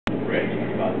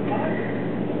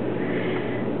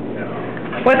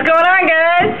What's going on,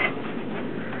 guys?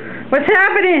 What's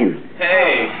happening?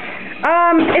 Hey.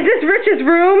 Is this Rich's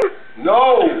room?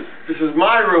 No, this is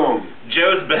my room.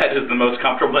 Joe's bed is the most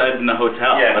comfortable bed in the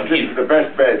hotel. Yeah, this is the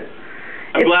best bed.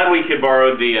 I'm glad we could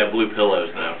borrow the blue pillows,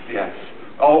 though. Yes.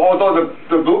 Although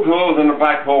the blue pillows and the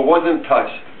black pillow wasn't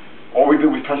touched, all we did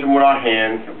was touch them with our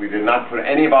hands. We did not put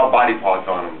any of our body parts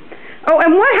on them. Oh,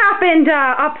 and what happened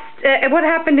what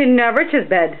happened in Rich's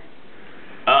bed?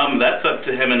 That's up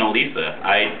to him and Elisa.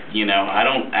 I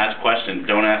don't ask questions.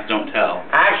 Don't ask, don't tell.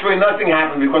 Actually, nothing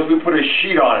happened because we put a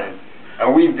sheet on it.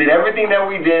 And we did everything that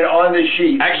we did on the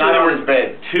sheet, actually, not there on his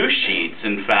bed. 2 sheets,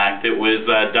 in fact. It was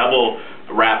double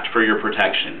wrapped for your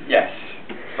protection. Yes.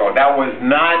 So that was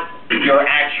not your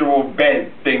actual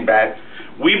bed, dingbat.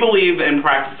 We believe in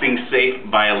practicing safe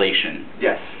violation.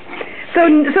 Yes. So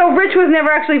Rich was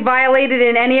never actually violated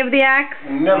in any of the acts?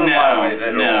 Never violated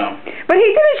at all. But he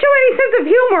didn't show any sense of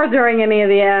humor during any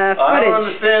of the footage. I don't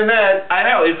understand that. I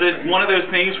know. Is it one of those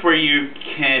things where you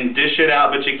can dish it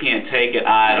out but you can't take it?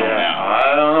 I don't know.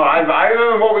 I don't know. I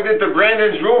remember what we did to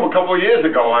Brandon's room a couple of years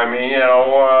ago. I mean,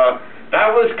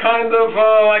 that was kind of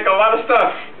like a lot of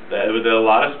stuff. That was a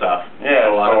lot of stuff.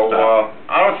 Yeah, a lot of stuff.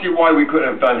 I don't see why we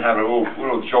couldn't have a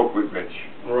little joke with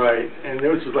Rich. Right, and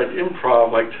this was like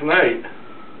improv, like tonight,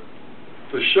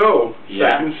 the show,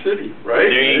 Second City,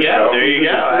 right? There you go, there you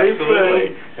go,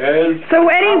 absolutely. And so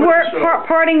any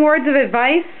parting words of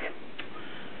advice?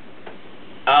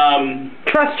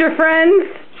 Trust your friends?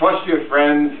 Trust your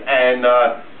friends, and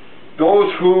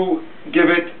those who give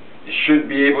it should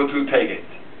be able to take it.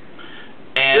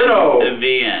 And Ditto.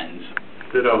 the end.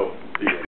 Ditto.